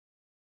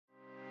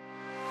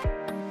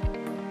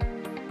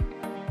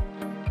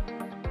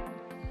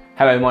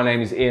Hello, my name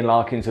is Iain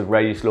Larkins of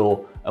Radius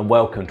Law and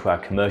welcome to our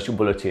commercial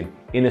bulletin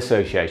in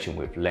association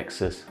with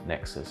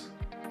LexisNexis.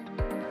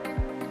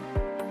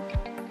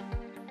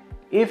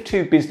 If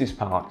two business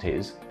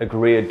parties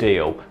agree a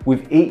deal,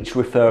 with each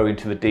referring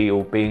to the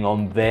deal being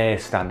on their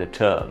standard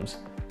terms,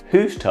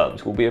 whose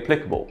terms will be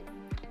applicable?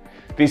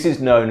 This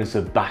is known as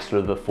the battle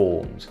of the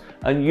forms,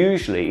 and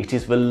usually it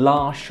is the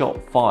last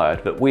shot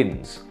fired that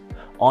wins,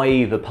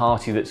 i.e. the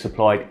party that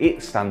supplied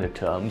its standard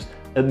terms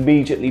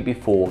immediately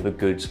before the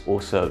goods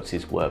or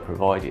services were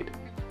provided.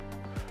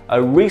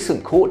 A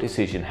recent court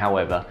decision,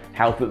 however,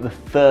 held that the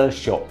first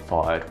shot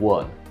fired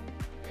won.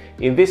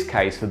 In this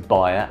case, the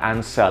buyer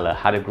and seller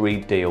had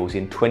agreed deals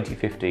in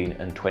 2015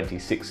 and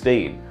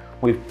 2016,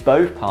 with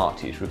both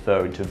parties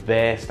referring to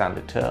their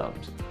standard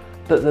terms.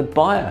 But the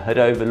buyer had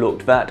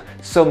overlooked that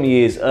some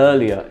years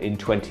earlier in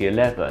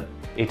 2011,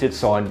 it had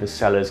signed the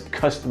seller's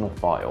customer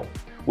file,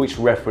 which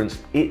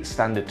referenced its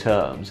standard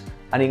terms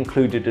and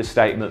included a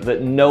statement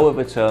that no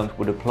other terms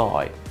would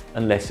apply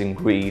unless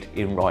agreed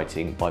in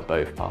writing by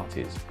both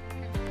parties.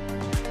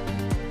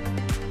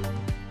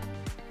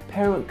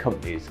 Parent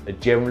companies are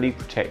generally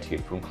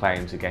protected from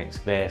claims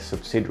against their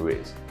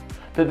subsidiaries,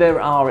 but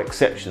there are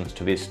exceptions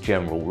to this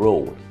general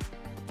rule.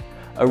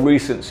 A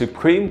recent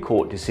Supreme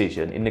Court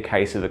decision in the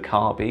case of the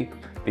Kabi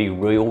v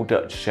Royal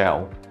Dutch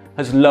Shell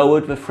has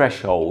lowered the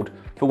threshold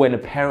for when a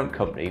parent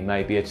company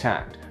may be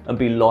attacked and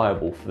be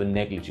liable for the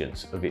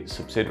negligence of its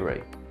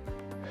subsidiary.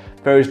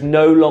 There is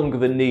no longer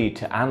the need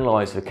to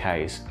analyse the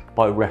case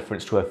by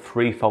reference to a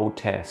threefold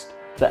test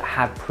that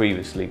had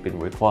previously been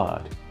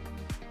required.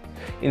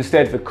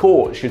 Instead, the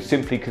court should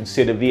simply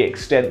consider the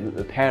extent that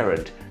the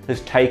parent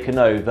has taken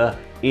over,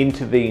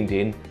 intervened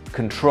in,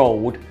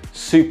 controlled,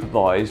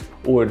 supervised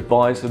or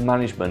advised the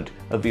management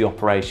of the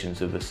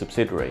operations of the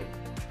subsidiary.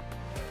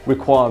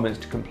 Requirements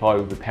to comply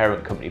with the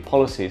parent company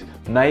policies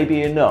may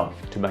be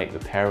enough to make the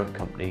parent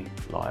company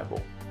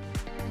liable.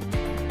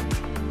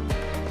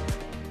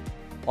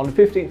 On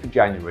the 15th of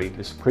January,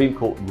 the Supreme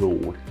Court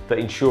ruled that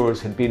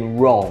insurers had been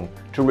wrong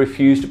to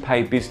refuse to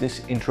pay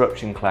business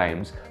interruption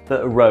claims that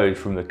arose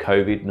from the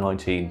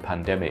COVID-19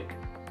 pandemic.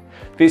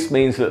 This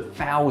means that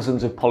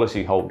thousands of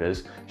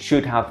policyholders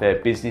should have their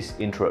business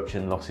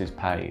interruption losses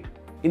paid.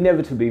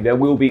 Inevitably, there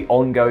will be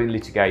ongoing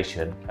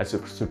litigation as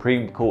the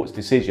Supreme Court's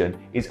decision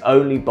is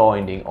only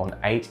binding on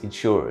 8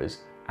 insurers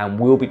and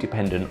will be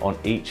dependent on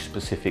each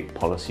specific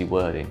policy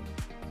wording.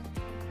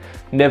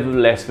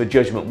 Nevertheless, the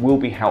judgment will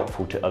be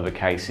helpful to other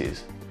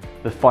cases.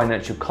 The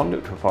Financial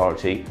Conduct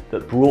Authority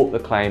that brought the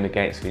claim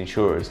against the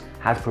insurers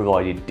has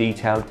provided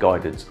detailed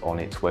guidance on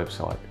its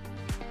website.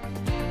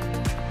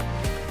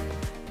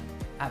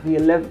 At the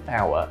 11th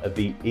hour of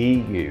the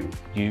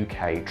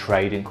EU-UK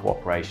Trade and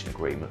Cooperation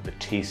Agreement, the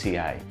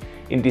TCA,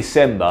 in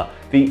December,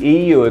 the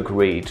EU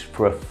agreed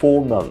for a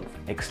 4-month,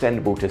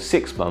 extendable to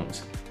 6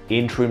 months,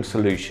 interim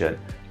solution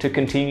to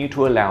continue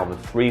to allow the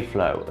free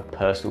flow of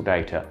personal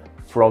data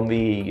from the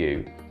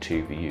EU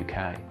to the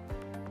UK.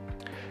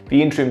 The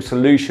interim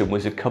solution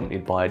was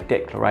accompanied by a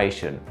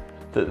declaration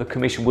that the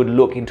Commission would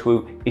look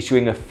into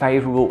issuing a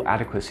favourable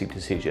adequacy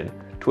decision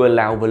to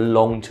allow the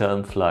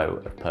long-term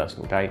flow of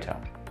personal data.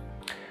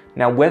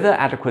 Now, whether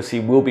adequacy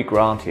will be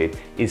granted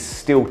is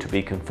still to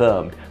be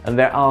confirmed, and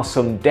there are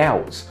some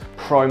doubts,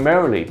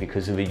 primarily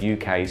because of the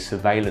UK's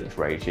surveillance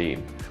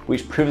regime,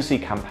 which privacy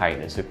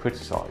campaigners have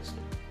criticised.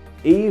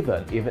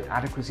 Even if an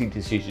adequacy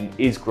decision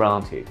is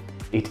granted,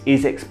 it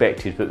is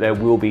expected that there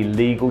will be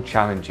legal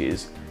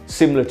challenges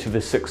similar to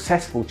the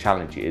successful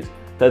challenges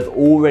that have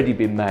already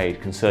been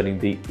made concerning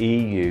the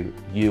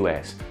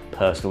EU-US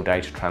personal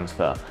data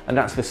transfer, and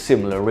that's for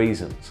similar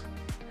reasons.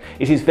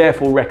 It is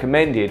therefore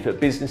recommended that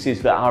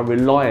businesses that are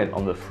reliant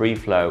on the free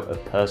flow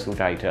of personal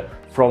data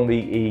from the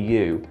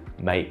EU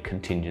make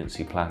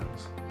contingency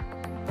plans.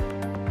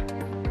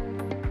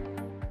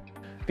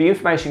 The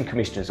Information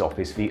Commissioner's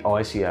Office, the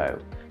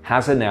ICO,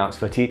 has announced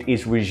that it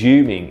is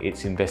resuming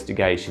its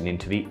investigation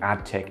into the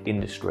adtech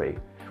industry,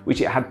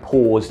 which it had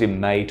paused in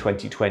May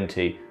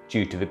 2020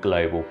 due to the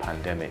global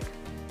pandemic.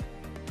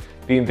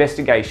 The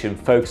investigation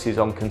focuses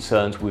on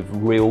concerns with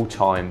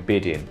real-time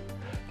bidding,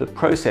 the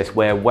process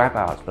where web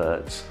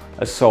adverts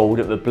are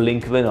sold at the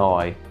blink of an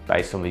eye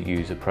based on the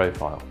user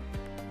profile.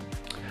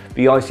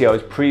 The ICO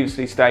has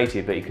previously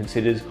stated that it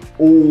considers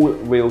all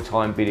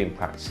real-time bidding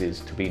practices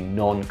to be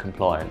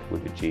non-compliant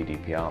with the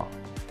GDPR.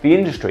 The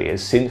industry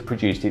has since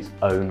produced its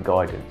own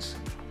guidance.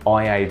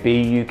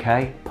 IAB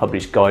UK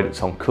published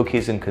guidance on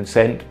cookies and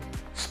consent,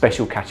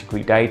 special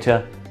category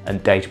data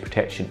and data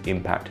protection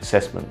impact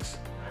assessments.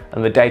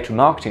 And the Data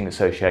Marketing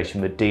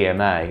Association, the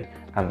DMA,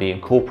 and the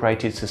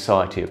Incorporated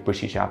Society of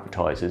British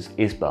Advertisers,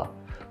 ISBA,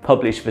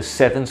 published the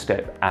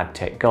 7-step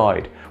adtech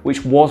guide,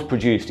 which was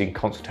produced in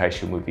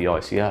consultation with the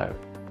ICO.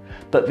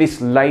 But this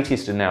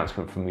latest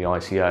announcement from the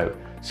ICO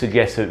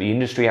suggests that the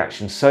industry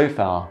action so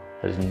far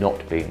has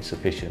not been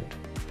sufficient.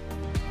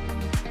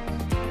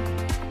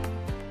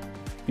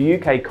 The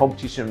UK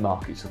Competition and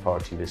Markets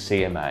Authority, the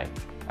CMA,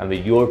 and the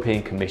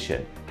European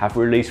Commission have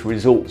released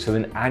results of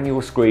an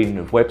annual screening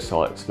of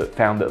websites that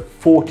found that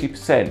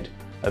 40%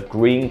 of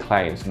green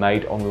claims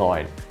made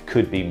online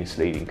could be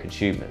misleading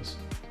consumers.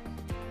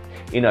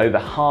 In over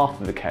half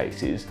of the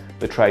cases,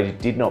 the trader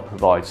did not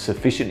provide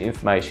sufficient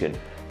information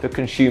for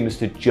consumers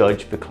to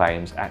judge the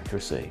claim's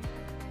accuracy.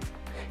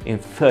 In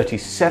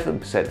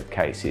 37% of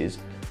cases,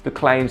 the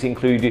claims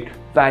included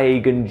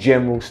vague and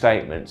general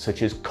statements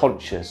such as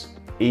conscious,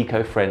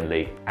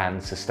 eco-friendly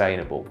and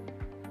sustainable.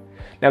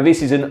 Now,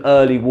 this is an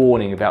early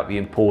warning about the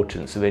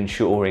importance of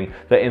ensuring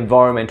that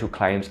environmental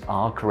claims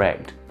are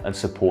correct and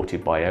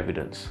supported by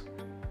evidence.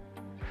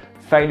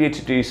 Failure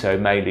to do so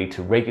may lead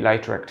to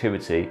regulator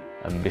activity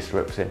and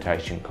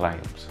misrepresentation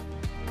claims.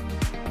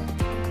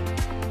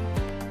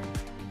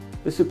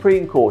 The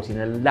Supreme Court, in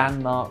a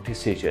landmark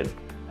decision,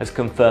 has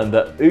confirmed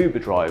that Uber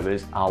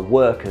drivers are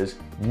workers,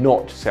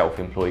 not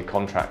self-employed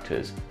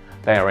contractors.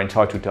 They are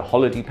entitled to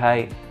holiday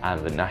pay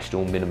and the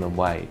national minimum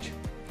wage.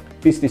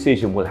 This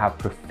decision will have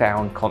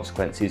profound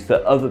consequences for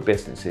other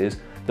businesses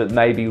that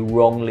may be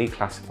wrongly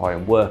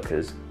classifying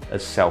workers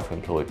as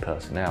self-employed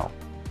personnel.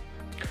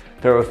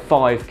 There are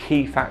 5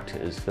 key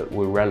factors that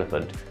were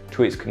relevant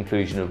to its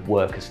conclusion of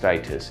worker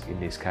status in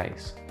this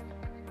case.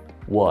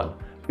 1.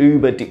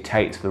 Uber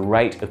dictates the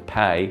rate of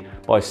pay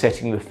by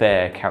setting the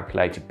fare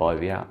calculated by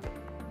the app.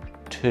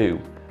 2.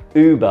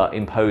 Uber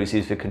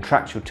imposes the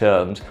contractual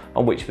terms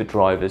on which the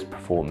drivers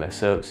perform their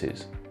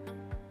services.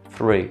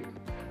 3.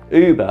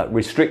 Uber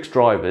restricts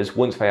drivers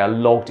once they are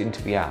logged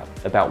into the app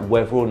about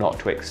whether or not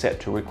to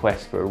accept a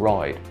request for a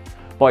ride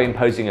by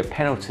imposing a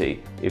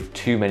penalty if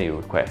too many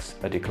requests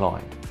are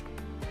declined.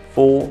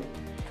 4.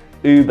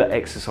 Uber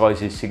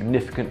exercises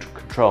significant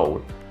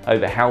control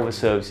over how the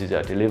services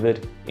are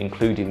delivered,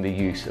 including the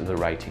use of the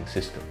rating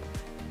system.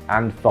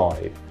 And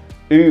 5.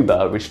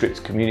 Uber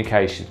restricts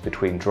communications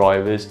between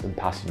drivers and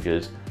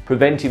passengers,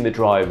 preventing the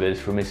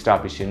drivers from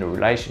establishing a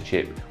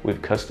relationship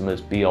with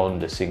customers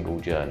beyond a single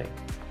journey.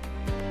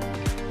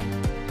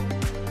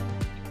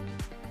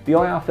 The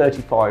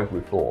IR35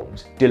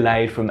 reforms,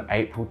 delayed from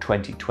April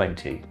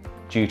 2020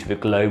 due to the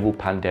global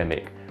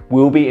pandemic,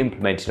 will be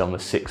implemented on the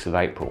 6th of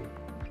April.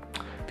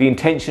 The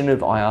intention of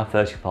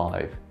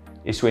IR35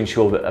 is to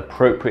ensure that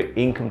appropriate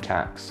income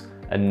tax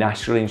and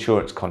national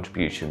insurance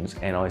contributions,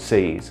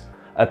 NICs,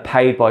 are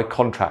paid by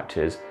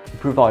contractors who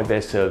provide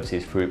their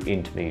services through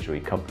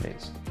intermediary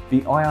companies. The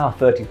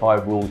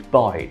IR35 rules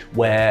bite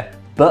where,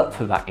 but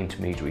for that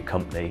intermediary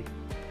company,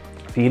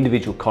 the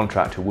individual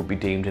contractor would be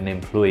deemed an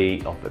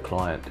employee of the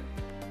client.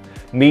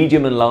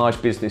 Medium and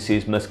large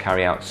businesses must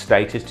carry out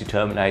status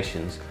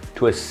determinations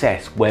to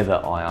assess whether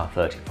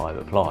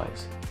IR35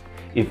 applies.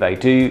 If they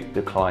do,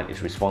 the client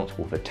is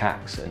responsible for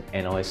tax and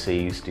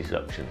NIC's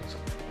deductions.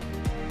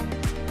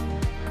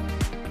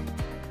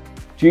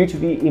 Due to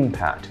the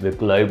impact of the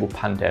global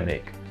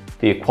pandemic,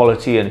 the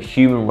Equality and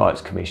Human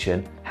Rights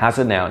Commission has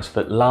announced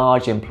that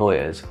large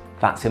employers,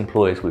 that's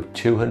employers with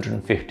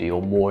 250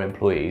 or more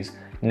employees,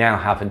 now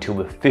have until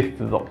the 5th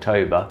of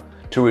October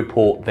to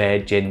report their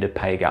gender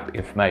pay gap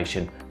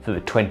information for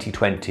the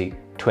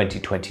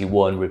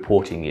 2020-2021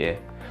 reporting year,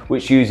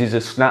 which uses a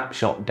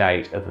snapshot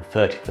date of the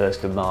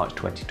 31st of March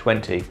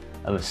 2020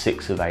 and the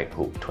 6th of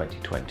April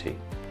 2020.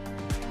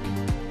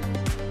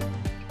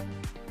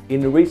 In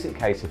the recent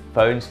case of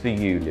Phones for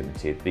You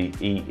Limited, the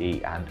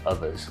EE and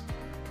others,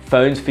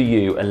 Phones for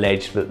You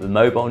alleged that the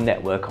mobile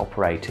network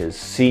operators'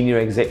 senior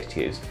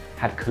executives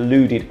had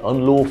colluded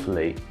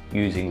unlawfully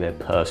using their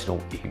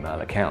personal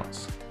email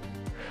accounts.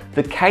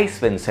 The case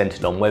then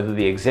centred on whether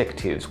the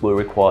executives were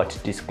required to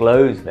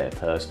disclose their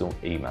personal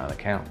email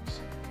accounts.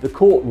 The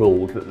court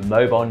ruled that the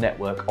mobile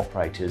network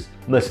operators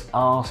must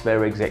ask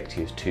their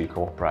executives to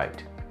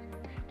cooperate.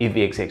 If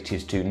the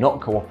executives do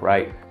not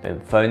cooperate, then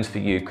Phones for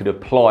You could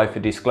apply for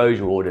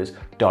disclosure orders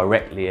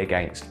directly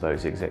against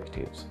those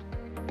executives.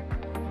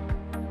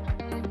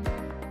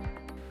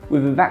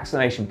 With the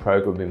vaccination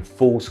programme in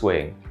full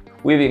swing,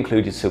 we've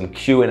included some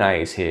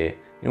Q&As here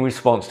in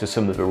response to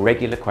some of the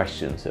regular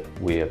questions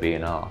that we are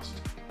being asked.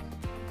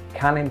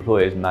 Can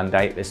employers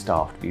mandate their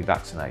staff to be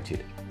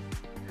vaccinated?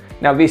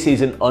 Now, this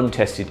is an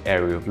untested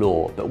area of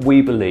law, but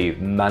we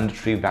believe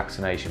mandatory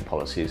vaccination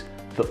policies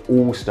for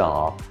all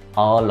staff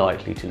are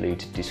likely to lead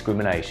to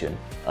discrimination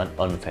and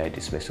unfair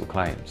dismissal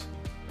claims.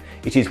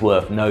 It is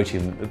worth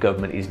noting that the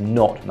government is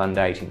not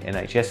mandating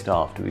NHS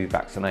staff to be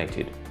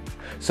vaccinated,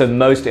 so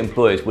most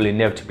employers will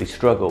inevitably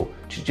struggle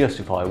to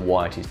justify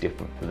why it is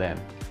different for them.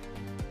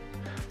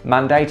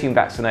 Mandating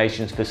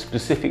vaccinations for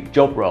specific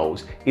job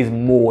roles is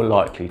more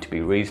likely to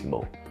be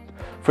reasonable.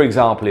 For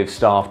example, if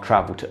staff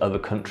travel to other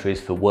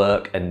countries for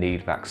work and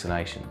need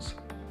vaccinations.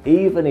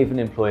 Even if an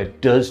employer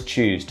does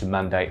choose to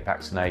mandate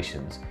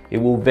vaccinations, it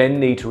will then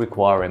need to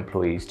require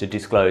employees to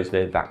disclose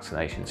their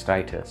vaccination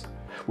status,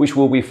 which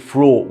will be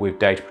fraught with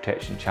data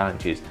protection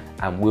challenges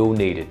and will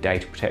need a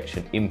data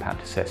protection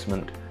impact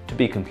assessment to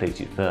be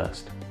completed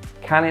first.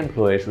 Can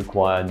employers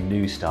require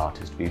new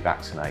starters to be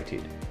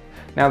vaccinated?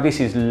 Now, this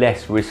is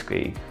less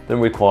risky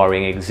than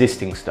requiring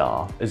existing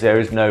staff, as there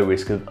is no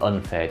risk of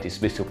unfair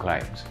dismissal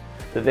claims,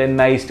 but there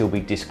may still be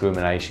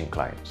discrimination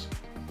claims.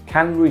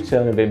 Can the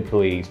return of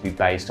employees be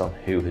based on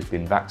who has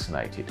been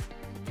vaccinated?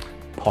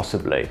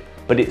 Possibly,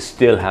 but it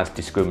still has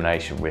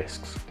discrimination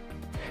risks.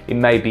 It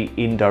may be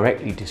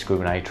indirectly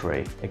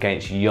discriminatory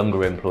against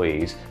younger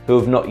employees who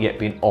have not yet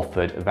been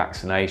offered a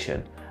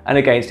vaccination and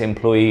against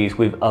employees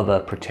with other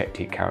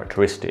protected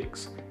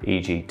characteristics,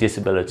 e.g.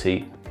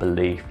 disability,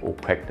 belief or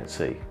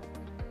pregnancy.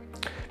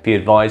 The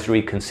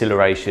Advisory,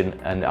 Conciliation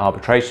and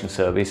Arbitration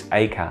Service,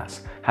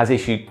 ACAS, has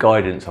issued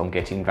guidance on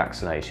getting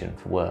vaccination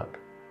for work.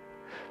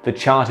 The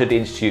Chartered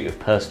Institute of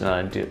Personnel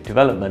and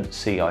Development,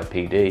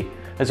 CIPD,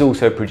 has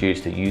also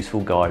produced a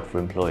useful guide for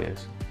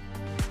employers.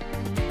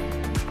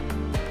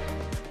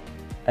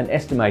 An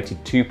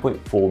estimated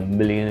 2.4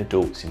 million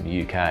adults in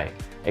the UK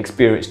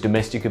experienced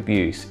domestic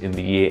abuse in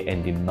the year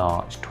ending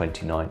March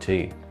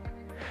 2019.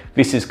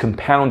 This is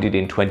compounded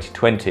in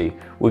 2020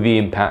 with the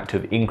impact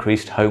of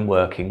increased home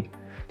working,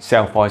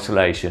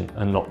 self-isolation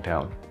and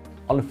lockdown.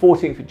 On the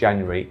 14th of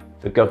January,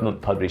 the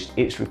government published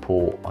its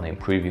report on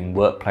improving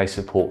workplace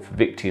support for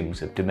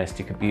victims of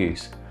domestic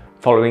abuse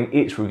following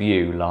its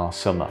review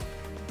last summer.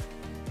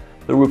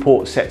 The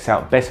report sets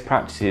out best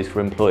practices for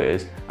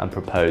employers and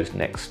proposed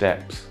next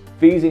steps.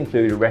 These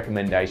include a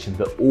recommendation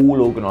that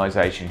all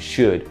organisations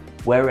should,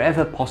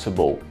 wherever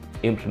possible,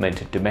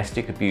 implement a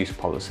domestic abuse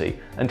policy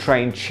and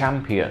train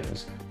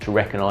champions to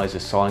recognise the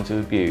signs of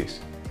abuse,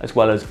 as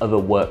well as other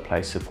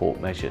workplace support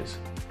measures.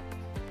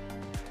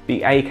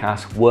 The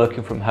ACAS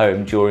Working from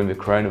Home During the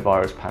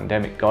Coronavirus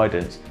Pandemic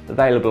guidance,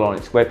 available on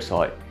its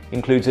website,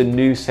 includes a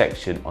new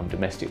section on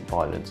domestic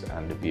violence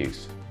and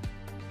abuse.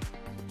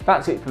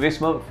 That's it for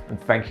this month,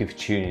 and thank you for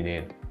tuning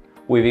in.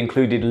 We've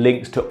included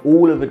links to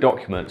all of the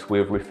documents we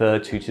have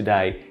referred to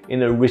today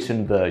in a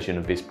written version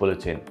of this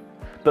bulletin.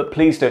 But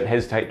please don't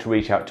hesitate to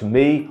reach out to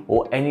me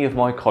or any of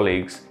my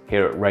colleagues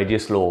here at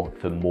Radius Law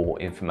for more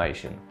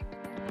information.